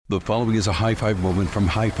The following is a high five moment from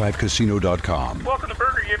highfivecasino.com. Welcome to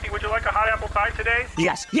Burger Yippee. Would you like a hot apple pie today?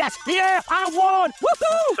 Yes, yeah, I won!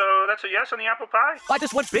 Woohoo! So that's a yes on the apple pie? I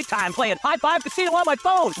just went big time playing High Five Casino on my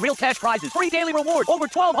phone. Real cash prizes, free daily rewards, over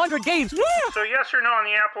 1,200 games. Yeah! So yes or no on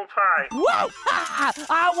the apple pie? Whoa!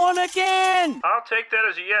 I won again! I'll take that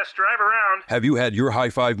as a yes. Drive around. Have you had your high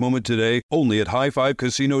five moment today? Only at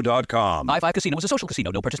highfivecasino.com. High Five Casino is a social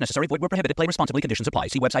casino. No purchase necessary. Void where prohibited. Play responsibly. Conditions apply.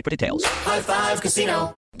 See website for details. High Five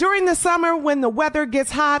Casino. During the summer, when the weather gets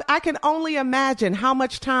hot, I can only imagine how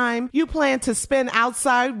much time you plan to spend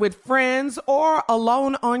outside with friends or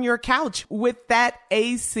alone on your couch with that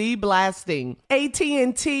AC blasting.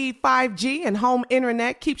 AT&T 5G and home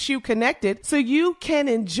internet keeps you connected so you can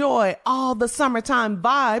enjoy all the summertime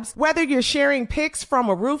vibes, whether you're sharing pics from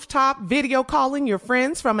a rooftop, video calling your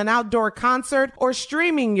friends from an outdoor concert, or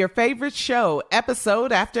streaming your favorite show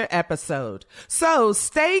episode after episode. So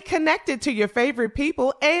stay connected to your favorite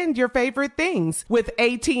people and your favorite things with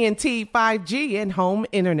AT&T 5G and home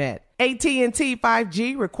internet. AT&T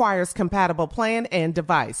 5G requires compatible plan and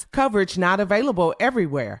device. Coverage not available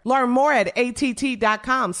everywhere. Learn more at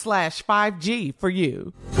att.com/5G for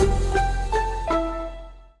you.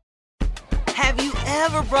 Have you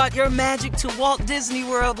ever brought your magic to Walt Disney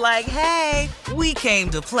World like, hey, we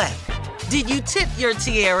came to play? Did you tip your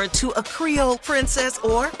tiara to a Creole princess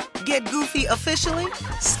or get goofy officially?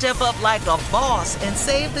 Step up like a boss and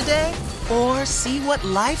save the day? Or see what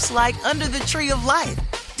life's like under the tree of life?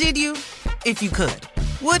 Did you? If you could.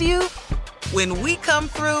 Would you? When we come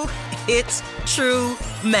through, it's true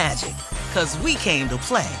magic. 'Cause we came to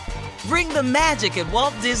play. Bring the magic at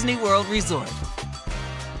Walt Disney World Resort.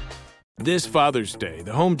 This Father's Day,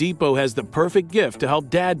 the Home Depot has the perfect gift to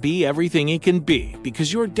help Dad be everything he can be,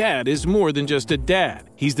 because your dad is more than just a dad.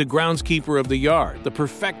 He's the groundskeeper of the yard, the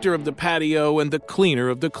perfecter of the patio, and the cleaner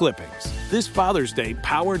of the clippings. This Father's Day,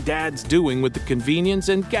 power Dad's doing with the convenience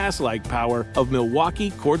and gas-like power of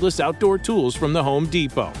Milwaukee cordless outdoor tools from the Home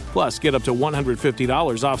Depot. Plus, get up to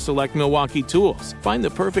 $150 off select Milwaukee tools. Find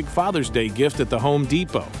the perfect Father's Day gift at the Home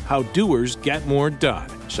Depot. How doers get more done.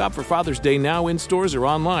 Shop for Father's Day now in stores or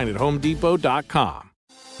online at homedepot.com.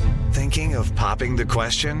 Thinking of popping the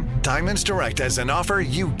question? Diamonds Direct has an offer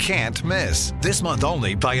you can't miss. This month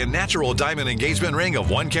only, buy a natural diamond engagement ring of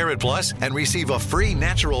 1 carat plus and receive a free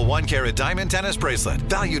natural 1 carat diamond tennis bracelet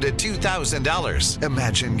valued at $2,000.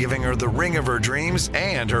 Imagine giving her the ring of her dreams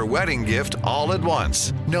and her wedding gift all at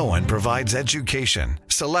once. No one provides education,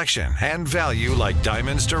 selection, and value like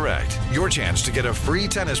Diamonds Direct. Your chance to get a free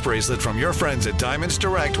tennis bracelet from your friends at Diamonds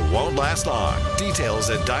Direct won't last long. Details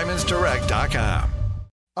at diamondsdirect.com.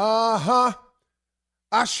 I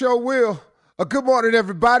sure will. Good morning,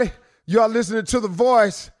 everybody. Y'all listening to The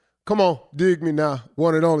Voice. Come on, dig me now.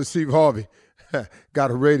 One and only Steve Harvey. Got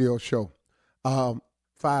a radio show. 5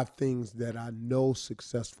 things that I know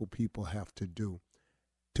successful people have to do.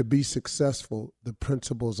 To be successful, the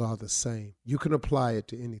principles are the same. You can apply it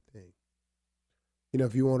to anything. You know,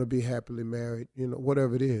 if you want to be happily married, you know,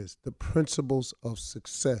 whatever it is, the principles of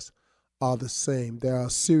success are the same. There are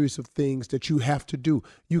a series of things that you have to do.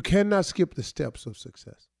 You cannot skip the steps of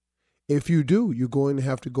success. If you do, you're going to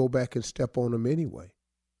have to go back and step on them anyway.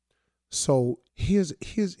 So here's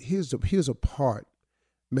a part,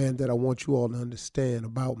 man, that I want you all to understand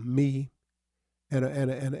about me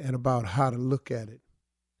and about how to look at it.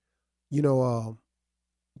 You know,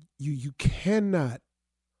 you cannot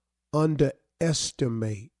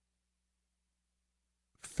underestimate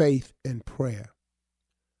faith and prayer.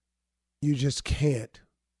 You just can't.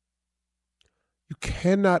 You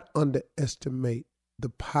cannot underestimate the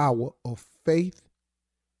power of faith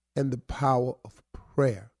and the power of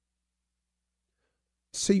prayer.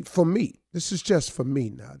 See, for me, this is just for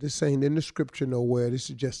me now. This ain't in the scripture nowhere.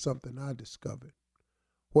 This is just something I discovered.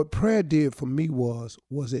 What prayer did for me was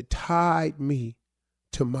it tied me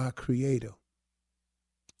to my Creator.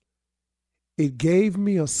 It gave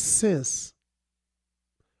me a sense.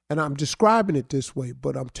 And I'm describing it this way,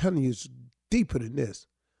 but I'm telling you it's deeper than this.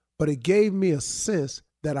 But it gave me a sense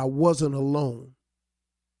that I wasn't alone.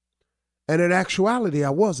 And in actuality, I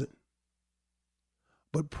wasn't.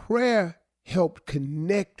 But prayer helped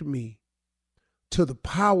connect me to the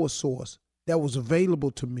power source that was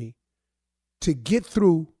available to me to get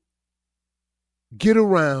through, get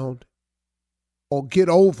around, or get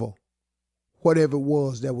over whatever it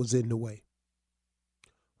was that was in the way.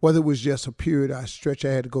 Whether it was just a period I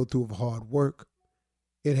had to go through of hard work,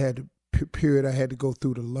 it had a period I had to go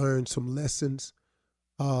through to learn some lessons,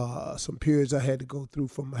 some periods I had to go through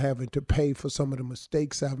from having to pay for some of the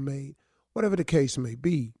mistakes I've made, whatever the case may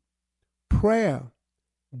be. Prayer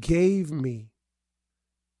gave me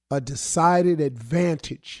a decided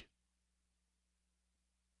advantage,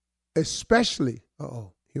 especially,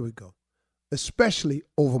 here we go, especially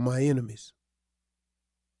over my enemies.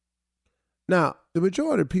 Now, the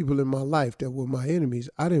majority of people in my life that were my enemies,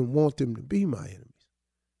 I didn't want them to be my enemies.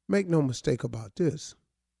 Make no mistake about this.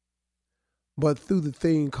 But through the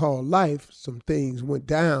thing called life, some things went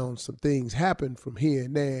down, some things happened from here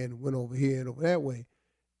and there and went over here and over that way,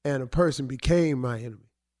 and a person became my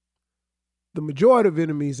enemy. The majority of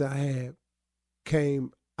enemies I had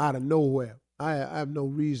came out of nowhere. I have no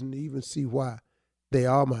reason to even see why they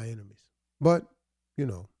are my enemies. But, you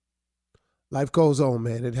know, life goes on,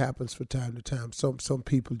 man. It happens from time to time. Some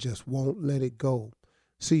people just won't let it go.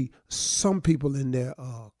 See, some people in their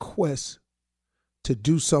quest to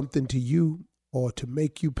do something to you or to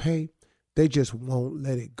make you pay, they just won't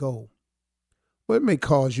let it go. Well, it may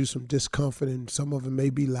cause you some discomfort, and some of it may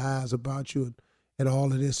be lies about you and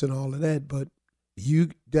all of this and all of that, but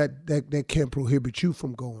that can't prohibit you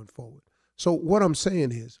from going forward. So what I'm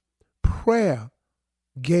saying is, prayer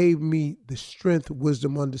gave me the strength,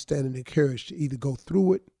 wisdom, understanding, and courage to either go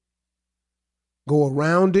through it, go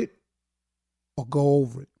around it, or go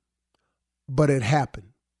over it. But it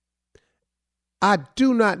happened. I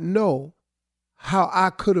do not know how I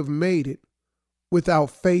could have made it without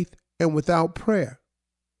faith and without prayer.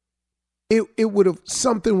 It would have,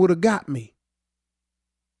 something would have got me.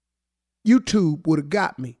 YouTube would have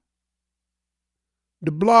got me.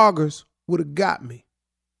 The bloggers would have got me.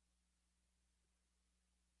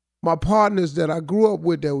 My partners that I grew up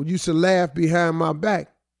with that used to laugh behind my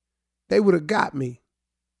back, they would have got me.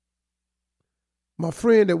 My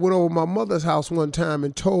friend that went over to my mother's house one time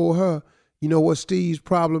and told her, you know what Steve's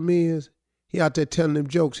problem is? He out there telling them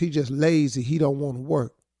jokes. He just lazy. He don't want to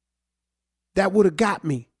work. That would have got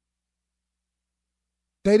me.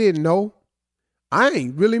 They didn't know. I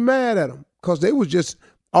ain't really mad at them because they was just,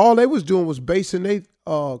 all they was doing was basing their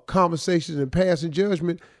conversations and passing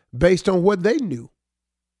judgment based on what they knew,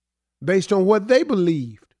 based on what they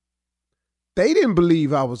believed. They didn't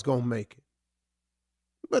believe I was going to make it.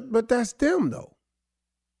 But that's them, though.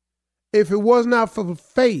 If it was not for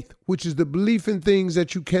faith, which is the belief in things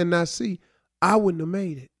that you cannot see, I wouldn't have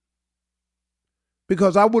made it.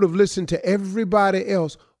 Because I would have listened to everybody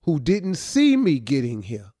else who didn't see me getting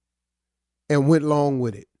here and went along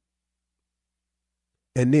with it.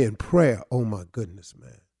 And then prayer, oh my goodness,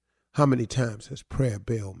 man. How many times has prayer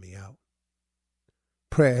bailed me out?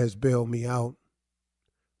 Prayer has bailed me out.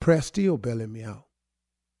 Prayer still bailing me out.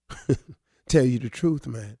 Tell you the truth,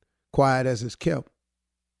 man. Quiet as it's kept.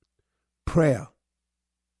 Prayer,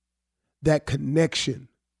 that connection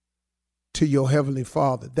to your Heavenly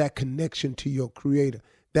Father, that connection to your Creator,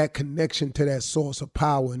 that connection to that source of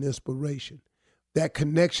power and inspiration, that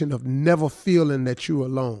connection of never feeling that you're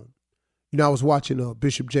alone. You know, I was watching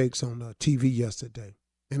Bishop Jakes on TV yesterday,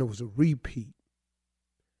 and it was a repeat.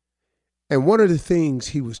 And one of the things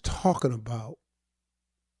he was talking about,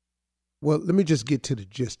 well, let me just get to the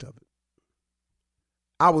gist of it.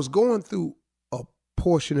 I was going through a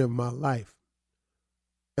portion of my life,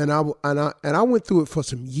 and I went through it for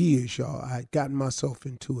some years, y'all. I had gotten myself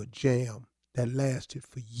into a jam that lasted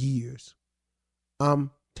for years.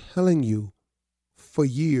 I'm telling you, for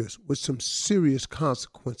years, with some serious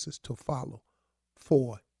consequences to follow,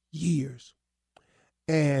 for years.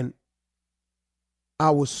 And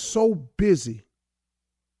I was so busy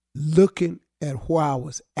looking at where I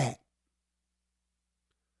was at.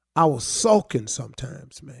 I was sulking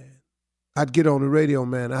sometimes, man. I'd get on the radio,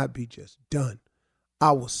 man, I'd be just done.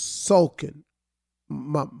 I was sulking.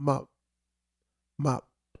 My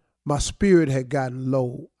spirit had gotten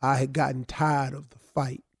low. I had gotten tired of the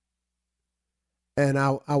fight. And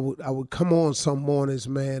I would come on some mornings,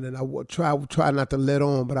 man, and I would try not to let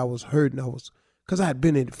on, but I was hurting. Because I had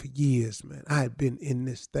been in it for years, man. I had been in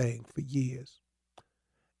this thing for years.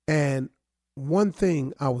 And one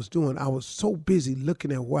thing I was doing, I was so busy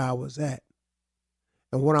looking at where I was at.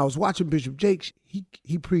 And when I was watching Bishop Jakes,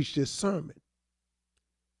 he preached this sermon.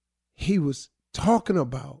 He was talking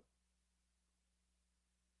about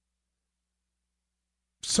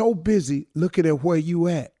so busy looking at where you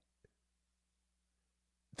at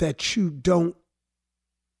that you don't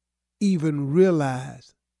even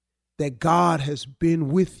realize that God has been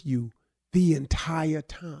with you the entire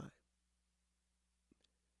time.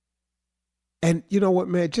 And you know what,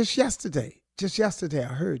 man, just yesterday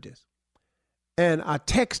I heard this. And I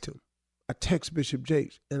text Bishop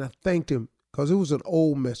Jakes, and I thanked him because it was an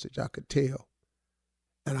old message, I could tell.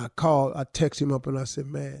 And I texted him up and I said,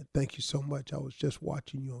 man, thank you so much. I was just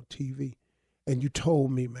watching you on TV. And you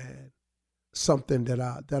told me, man, something that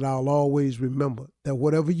I'll always remember, that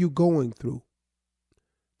whatever you're going through,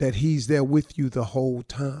 that he's there with you the whole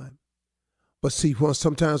time. But see,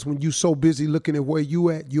 sometimes when you're so busy looking at where you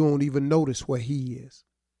at, you don't even notice where he is.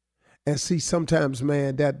 And see, sometimes,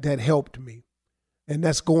 man, that helped me. And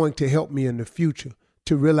that's going to help me in the future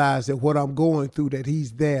to realize that what I'm going through, that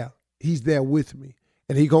he's there with me.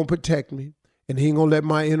 And he going to protect me. And he ain't going to let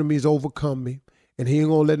my enemies overcome me. And he ain't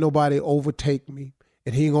going to let nobody overtake me.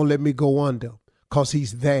 And he ain't going to let me go under because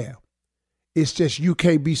he's there. It's just you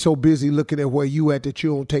can't be so busy looking at where you at that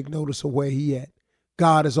you don't take notice of where he at.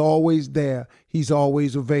 God is always there. He's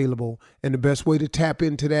always available. And the best way to tap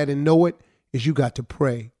into that and know it is you got to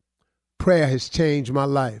pray. Prayer has changed my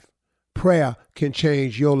life. Prayer can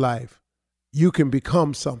change your life. You can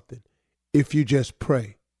become something if you just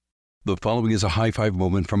pray. The following is a high five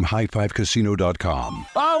moment from highfivecasino.com.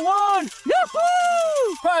 I won!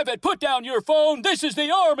 Yahoo! Private, put down your phone. This is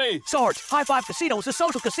the Army. Sarge, High Five Casino is a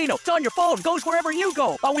social casino. It's on your phone. Goes wherever you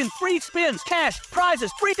go. I win free spins, cash,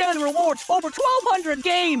 prizes, free daily rewards, over 1,200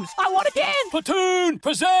 games. I won again. Platoon,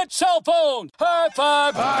 present cell phone. High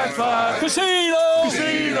Five. High Five. Casino.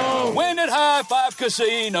 Casino. Win at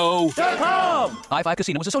highfivecasino.com. High Five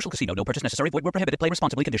Casino is a social casino. No purchase necessary. Void where prohibited. Play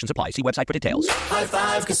responsibly. Conditions apply. See website for details. High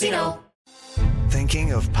Five Casino.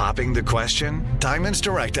 Thinking of popping the question? Diamonds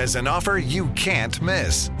Direct has an offer you can't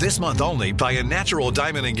miss. This month only, buy a natural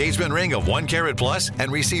diamond engagement ring of 1 carat plus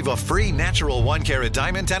and receive a free natural 1 carat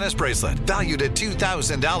diamond tennis bracelet valued at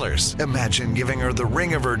 $2,000. Imagine giving her the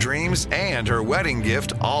ring of her dreams and her wedding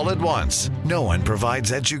gift all at once. No one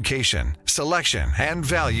provides education, selection, and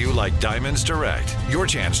value like Diamonds Direct. Your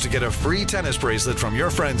chance to get a free tennis bracelet from your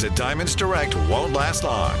friends at Diamonds Direct won't last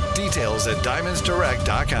long. Details at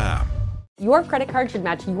diamondsdirect.com. Your credit card should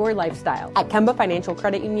match your lifestyle. At Kemba Financial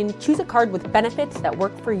Credit Union, choose a card with benefits that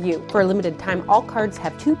work for you. For a limited time, all cards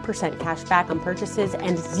have 2% cash back on purchases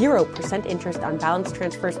and 0% interest on balance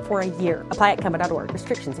transfers for a year. Apply at Kemba.org.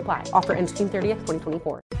 Restrictions apply. Offer ends June 30th,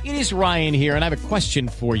 2024. It is Ryan here, and I have a question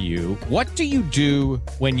for you. What do you do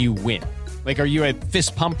when you win? Like, are you a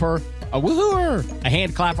fist pumper, a woohooer, a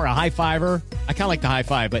hand clapper, a high fiver? I kind of like the high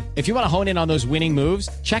five, but if you want to hone in on those winning moves,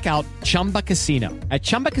 check out Chumba Casino. At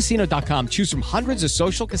ChumbaCasino.com, choose from hundreds of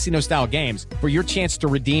social casino-style games for your chance to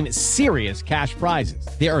redeem serious cash prizes.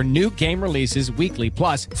 There are new game releases weekly,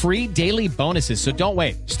 plus free daily bonuses, so don't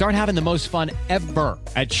wait. Start having the most fun ever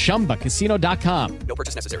at ChumbaCasino.com. No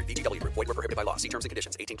purchase necessary. VGW. Void where prohibited by law. See terms and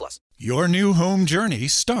conditions. 18+. Your new home journey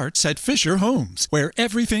starts at Fisher Homes, where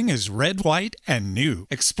everything is red, white, and new.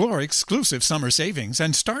 Explore exclusive summer savings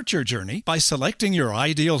and start your journey by selecting your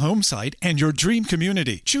ideal home site and your dream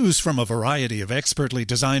community. Choose from a variety of expertly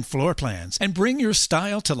designed floor plans and bring your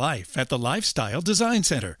style to life at the Lifestyle Design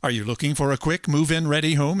Center. Are you looking for a quick move-in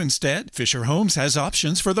ready home instead? Fisher Homes has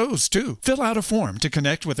options for those too. Fill out a form to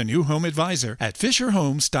connect with a new home advisor at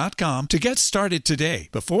fisherhomes.com to get started today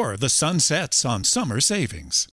before the sun sets on summer savings.